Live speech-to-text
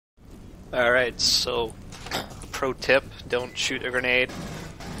Alright, so pro tip, don't shoot a grenade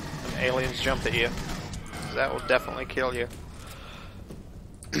when aliens jump at you. That will definitely kill you.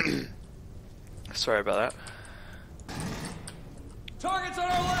 Sorry about that. Targets on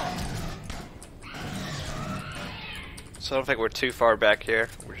our left! So I don't think we're too far back here.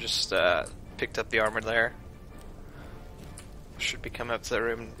 We're just picked up the armor there. Should be coming up to the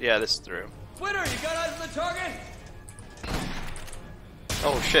room. Yeah, this is the room. Twitter, you got eyes on the target?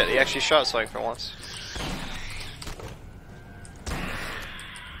 Oh shit, he actually shot something for once.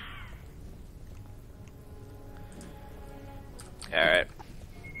 Alright.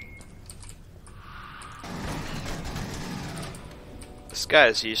 This guy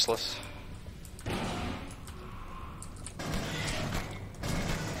is useless.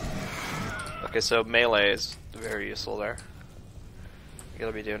 Okay, so melee is very useful there. You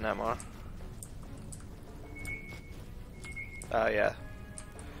gotta be doing that more. Oh yeah.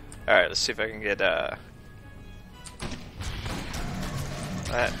 Alright, let's see if I can get that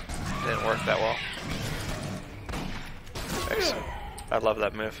didn't work that well. Excellent. I love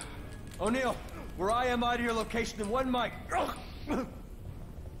that move. O'Neill, we're IMI to your location in 1 mic. The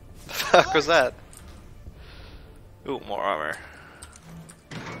fuck was that? Ooh, more armor.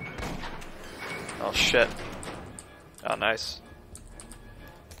 Oh shit. Oh nice.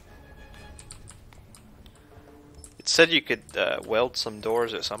 It said you could weld some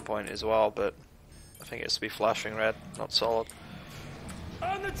doors at some point as well, but I think it has to be flashing red, not solid.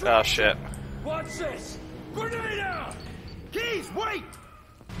 Oh shit. Watch this! Grenade out! Keys, wait!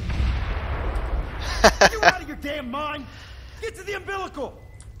 Are you out of your damn mind? Get to the umbilical!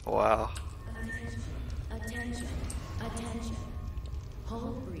 Wow. Attention.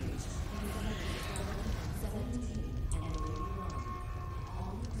 Hull breach. 17 and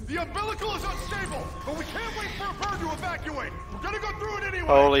 31. The umbilical is unstable, but we can't wait for a bird to evacuate. We're gonna go through it anyway.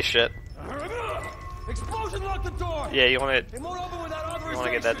 Holy shit. Explosion, lock the door! Yeah, you want It won't open without authorization!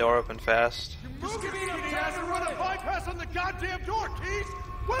 to get that door open fast. Move your speedy ass and run a bypass on the goddamn door, Keys!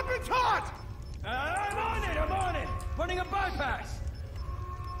 Weapons hot! I'm on it! Running a bypass!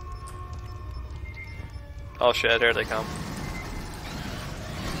 Oh shit, here they come.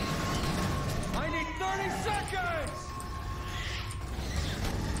 I need 30 seconds!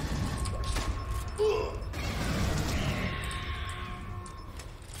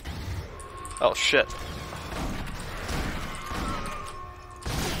 Oh shit.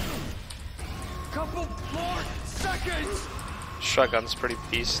 Couple more seconds! Shotgun's pretty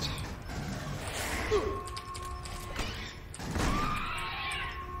beast.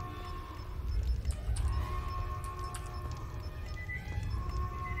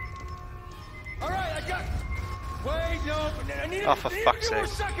 Alright, I got... Wait, no, I need Oh, for fuck's a few more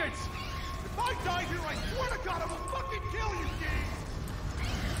sake. seconds! If I die here, I swear to God, I will fucking kill you, Keys!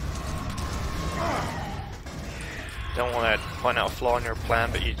 Don't want to point out a flaw in your plan,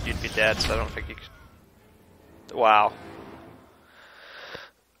 but you'd be dead, so I don't think you could. Wow.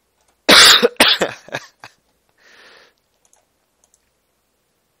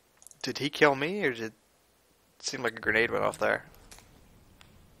 Did he kill me, or did it seem like a grenade went off there?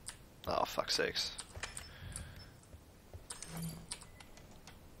 Oh, fuck's sakes.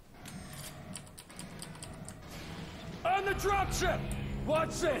 On the dropship!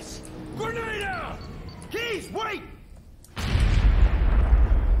 Watch this! Grenade out! Keys, wait!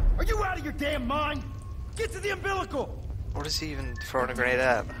 Are you out of your damn mind? Get to the umbilical! What is he even throwing a grenade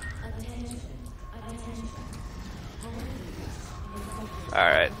at?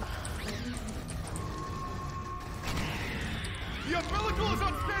 Alright. The umbilical is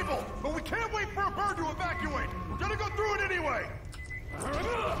unstable, but we can't wait for a bird to evacuate. We're gonna go through it anyway.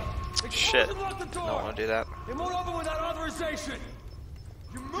 Shit. Explosion, lock the door! Don't want to do that. It won't open without authorization!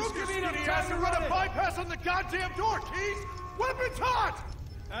 You move your give me enough speedy time ass to and run run a it. bypass on the goddamn door, Keys! Weapons hot!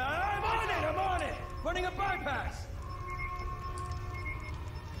 I'm on it! Running a bypass!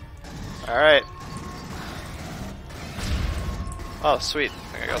 Alright. Oh, sweet. I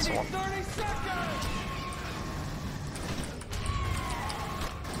think I got someone. 30 seconds!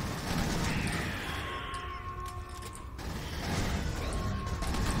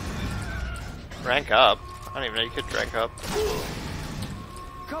 Rank up? I don't even know you could rank up.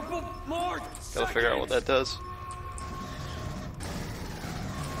 Couple more Gotta figure out what that does.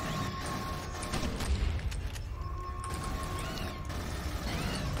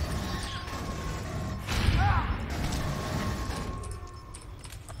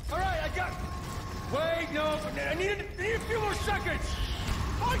 Alright, I got... Wait, no, I need a few more seconds!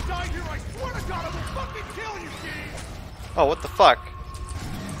 If I die here, I swear to God, I will fucking kill you, Keys! Oh, what the fuck?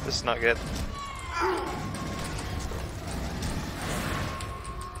 This is not good.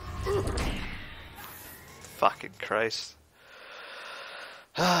 Fucking Christ.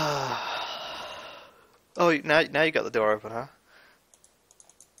 Oh, now you got the door open, huh?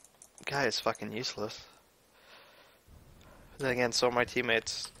 Guy is fucking useless. Then again, so are my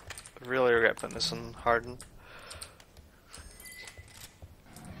teammates. Really regret putting this in Hardened.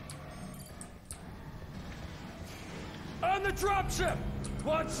 On the dropship!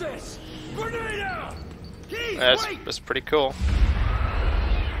 Watch this! Grenade out! Keys, wait! That's pretty cool.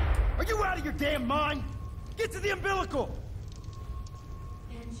 Are you out of your damn mind? Get to the umbilical!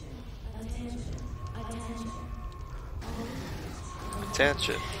 Attention.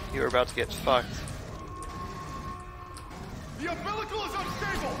 Attention, you're about to get fucked. The umbilical is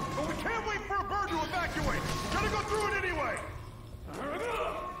unstable, but we can't wait for a bird to evacuate. Gotta go through it anyway.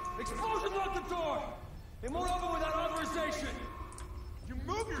 Explosion locked the door! It won't open without authorization! You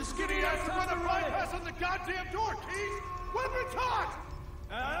move your skinny ass to run the bypass on the goddamn door, Keys! Weapons hot!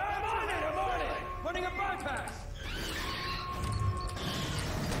 I'm on it! Running a bypass!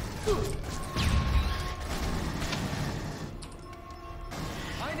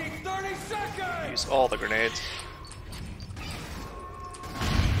 I need 30 seconds! Use all the grenades.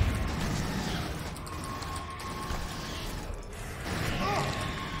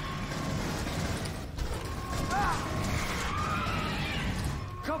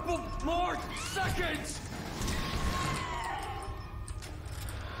 Couple more seconds!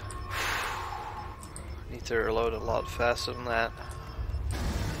 Need to reload a lot faster than that.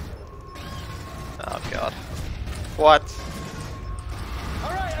 Oh god. What?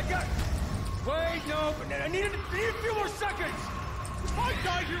 Alright, I got... Wait, no, but I need a few more seconds! If I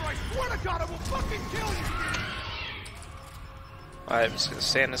die here, I swear to God, I will fucking kill you! Alright, I'm just gonna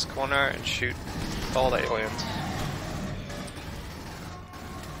stand in this corner and shoot all the aliens.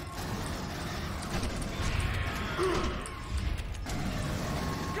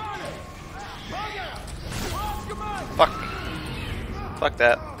 Got it! Bugger! Oh, come on! Fuck. Fuck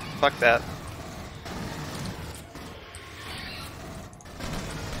that. Fuck that.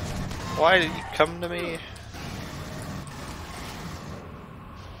 Why did you come to me?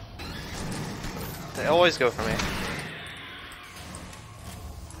 They always go for me.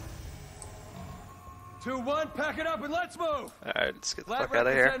 2-1, pack it up and let's move! Alright, let's get the Flat fuck out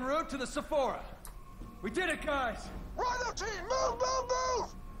of here. en route to the Sephora. We did it, guys! Rhino team, move!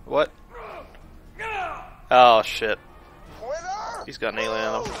 What? Yeah! Oh shit. Winner! He's got an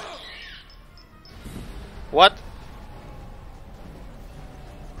alien in him. What?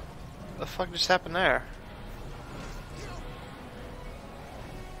 The fuck just happened there?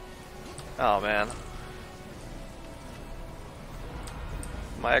 Oh man.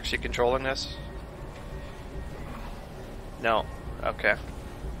 Am I actually controlling this? No. Okay.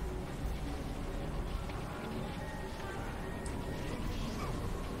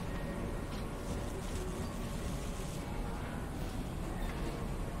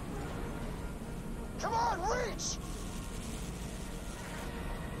 Come on, reach!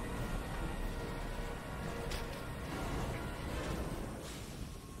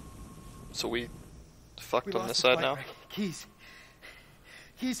 So we fucked We on lost this the side fight now? wreck.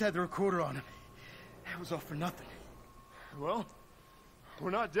 Keys had the recorder on him. That was all for nothing. Well, we're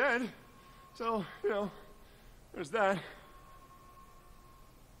not dead. So, there's that.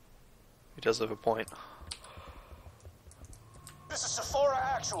 He does have a point. This is Sephora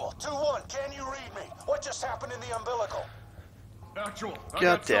Actual. 2-1, can you read me? What just happened in the umbilical? Actual. I God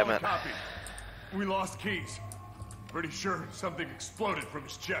got damn solid it. Copy. We lost Keys. Pretty sure something exploded from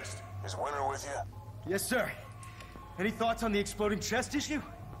his chest. Is Winter with you? Yes, sir. Any thoughts on the exploding chest issue?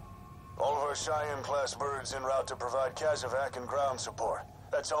 All of our Cheyenne-class birds en route to provide Casevac and ground support.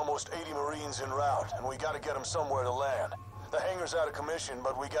 That's almost 80 Marines en route, and we gotta get them somewhere to land. The hangar's out of commission,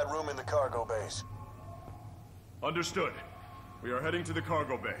 but we got room in the cargo base. Understood. We are heading to the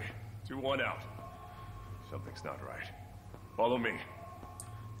cargo bay. 2-1 out. Something's not right. Follow me.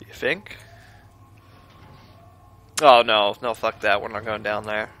 You think? Oh no, no fuck that, we're not going down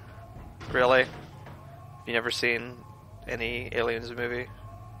there. Really? You never seen any aliens movie?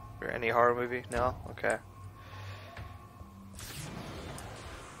 Or any horror movie? No? Okay.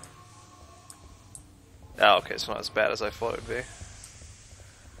 Oh, okay, it's not as bad as I thought it would be.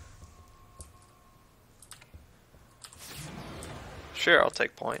 Sure, I'll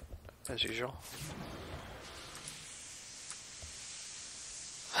take point, as usual.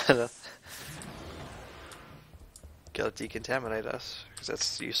 Gotta decontaminate us, because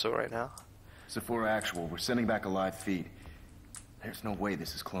that's useful right now. Sephora Actual, we're sending back a live feed. There's no way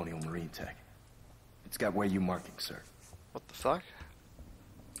this is Colonial Marine tech. It's got where you markings, sir. What the fuck?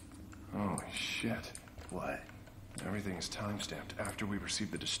 Oh, shit. What? Everything is timestamped after we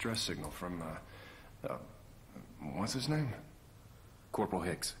received the distress signal from, what's his name? Corporal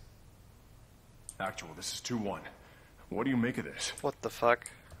Hicks. Actual, this is 2-1. What do you make of this? What the fuck?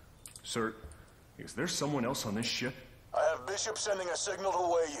 Sir, is there someone else on this ship? I have Bishop sending a signal to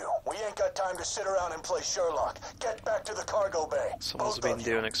weigh you. We ain't got time to sit around and play Sherlock. Get back to the cargo bay. Someone's Both been of you.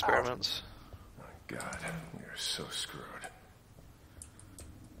 doing experiments. Oh, God, we are so screwed.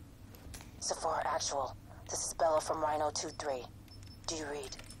 Sephora Actual. This is Bella from Rhino 2-3. Do you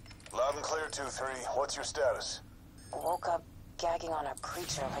read? Loud and clear, 2-3. What's your status? Woke up gagging on a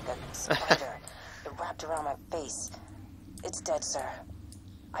creature like a spider. It wrapped around my face. It's dead, sir.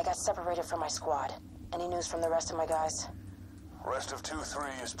 I got separated from my squad. Any news from the rest of my guys? Rest of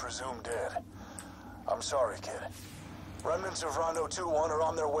 2-3 is presumed dead. I'm sorry, kid. Remnants of Rhino 2-1 are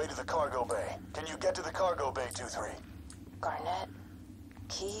on their way to the cargo bay. Can you get to the cargo bay, 2-3? Garnett?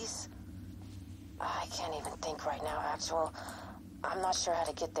 Keys? I can't even think right now, Actual. I'm not sure how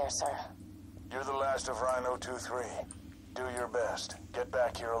to get there, sir. You're the last of Rhino 2-3. Do your best. Get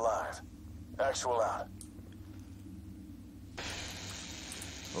back here alive. Actual out.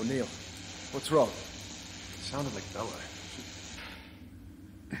 O'Neill, what's wrong? Sounded like Bella.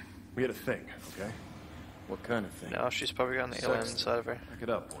 We had a thing, okay? What kind of thing? No, she's probably got the alien inside of her. Back it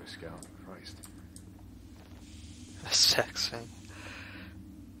up, Boy Scout. Christ. A sex thing.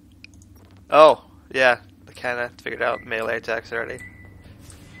 Oh, yeah. I kinda figured out melee attacks already.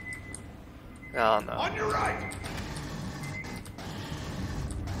 Oh no. On your right!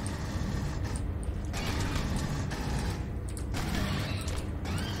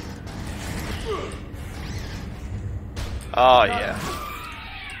 Oh yeah.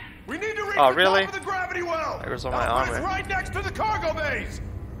 We need to reach Oh, the really? top of the gravity well! There goes all my Elevator's armor. right next to the cargo bays!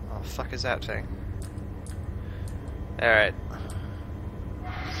 Oh, fuck is that thing? Alright.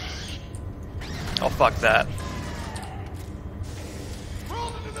 Oh, fuck that. Roll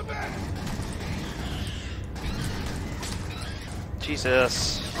into the bed!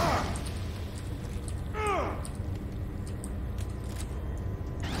 Jesus.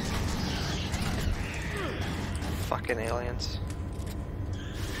 Fucking aliens.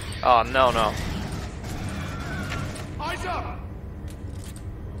 Oh, no, no. Eyes up!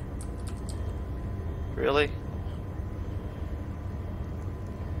 Really?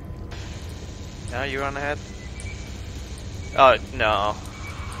 Now you run ahead? Oh, no.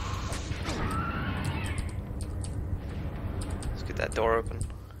 Let's get that door open.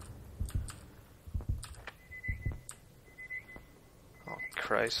 Oh,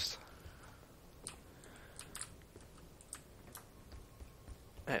 Christ.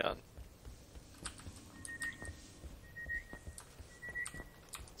 Hang on.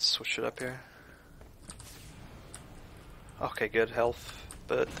 Switch it up here. Okay, good health,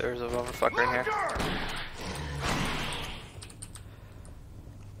 but there's a motherfucker in here.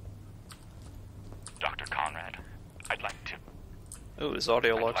 Dr. Conrad, I'd like to... Ooh, his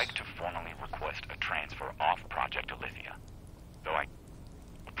audio I'd looks. like to formally request a transfer off Project Olivia. Though I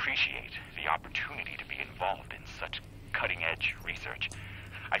appreciate the opportunity to be involved in such cutting-edge research,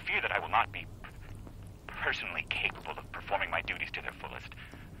 I fear that I will not be personally capable of performing my duties to their fullest.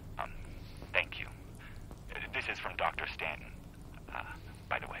 Thank you. This is from Dr. Stanton,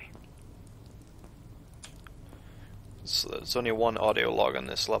 by the way. So there's only one audio log on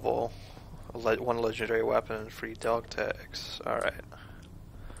this level. One legendary weapon and 3 dog tags. Alright.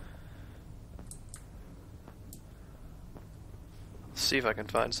 Let's see if I can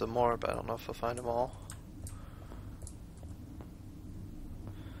find some more, but I don't know if I'll find them all.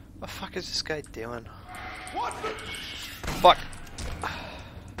 What the fuck is this guy doing? Fuck!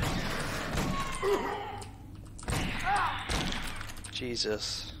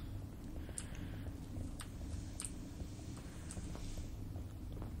 Jesus.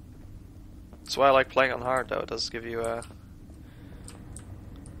 That's why I like playing on hard, though. It does give you a...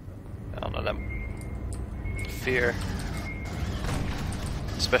 I don't know, that fear.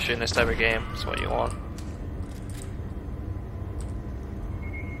 Especially in this type of game. It's what you want.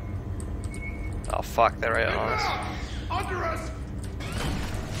 Oh fuck, they're right on us. Under us!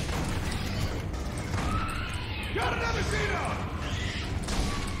 Got another Xeno!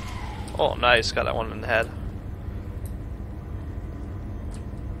 Oh nice, got that one in the head.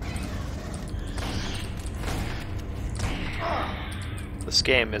 This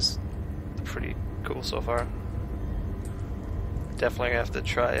game is pretty cool so far. Definitely gonna have to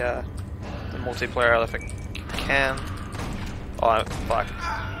try the multiplayer out if I can. Oh fuck.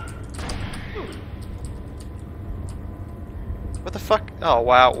 What the fuck? Oh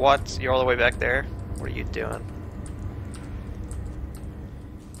wow, what? You're all the way back there? What are you doing?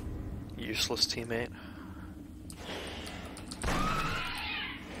 Useless teammate.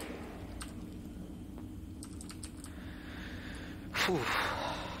 Whew.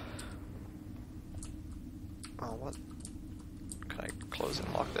 Oh, what? Can I close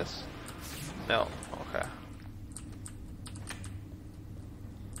and lock this? No. Okay.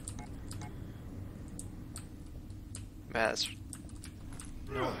 Man, it's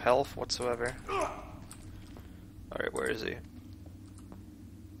no health whatsoever. Alright, where is he?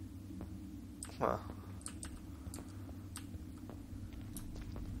 Huh.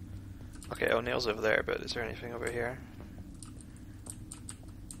 Okay, O'Neill's over there, but is there anything over here?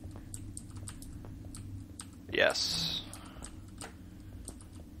 Yes.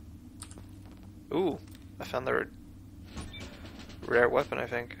 Ooh, I found the rare weapon, I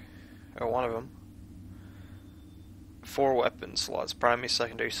think. Or one of them. 4 weapon slots, primary,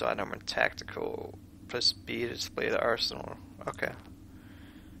 secondary, sidearm, and tactical. Press B to display the arsenal. Okay.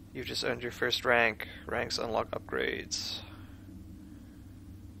 You've just earned your first rank. Ranks unlock upgrades.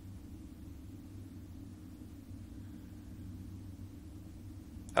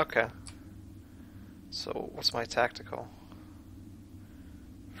 Okay. So, what's my tactical?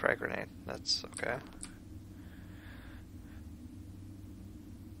 Frag grenade. That's okay.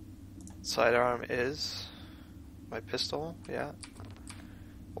 Sidearm is my pistol, yeah.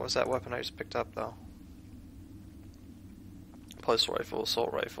 What was that weapon I just picked up, though? Pulse rifle,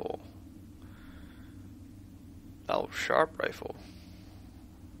 assault rifle. Oh, sharp rifle.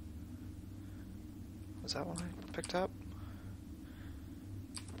 Was that one I picked up?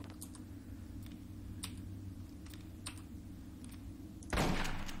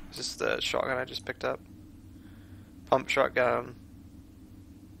 Is this the shotgun I just picked up? Pump shotgun.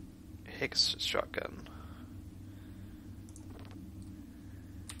 Hicks shotgun.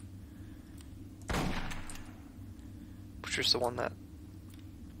 Which is the one that...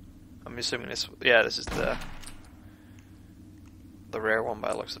 I'm assuming this... Yeah, this is the rare one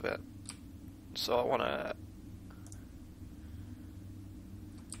by the looks of it. So I want to...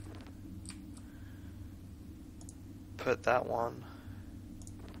 put that one...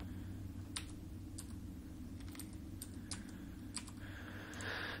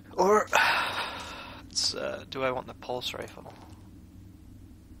 Or... It's, do I want the pulse rifle?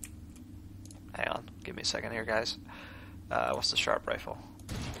 Hang on, give me a second here, guys. What's the sharp rifle?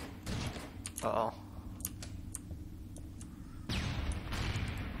 Uh-oh.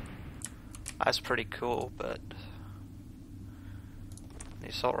 That's pretty cool, but... The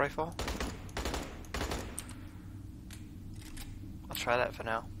assault rifle? I'll try that for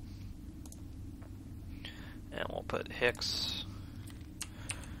now. And we'll put Hicks.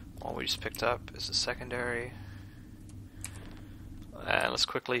 What we just picked up is a secondary. And let's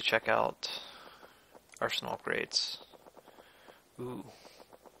quickly check out arsenal upgrades. Ooh.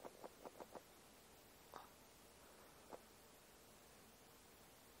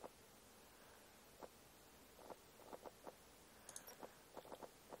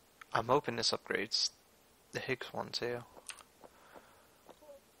 I'm hoping this upgrades the Higgs one too.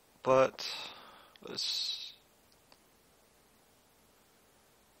 But let's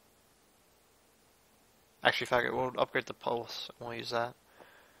actually, fuck it, we'll upgrade the pulse and we'll use that.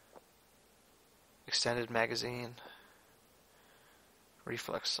 Extended magazine.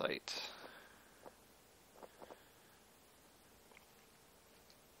 Reflex sight.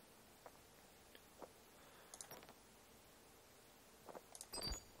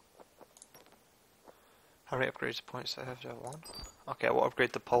 How many upgrades points do I have? Do I have 1? Okay, we'll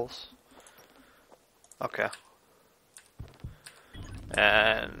upgrade the pulse. Okay.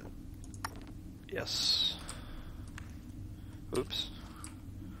 And... yes. Oops.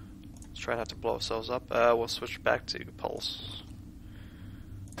 Let's try not to blow ourselves up. We'll switch back to pulse.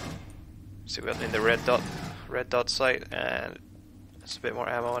 See, we got in the red dot sight, and it's a bit more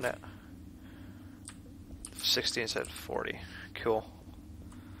ammo in it. 60 instead of 40. Cool.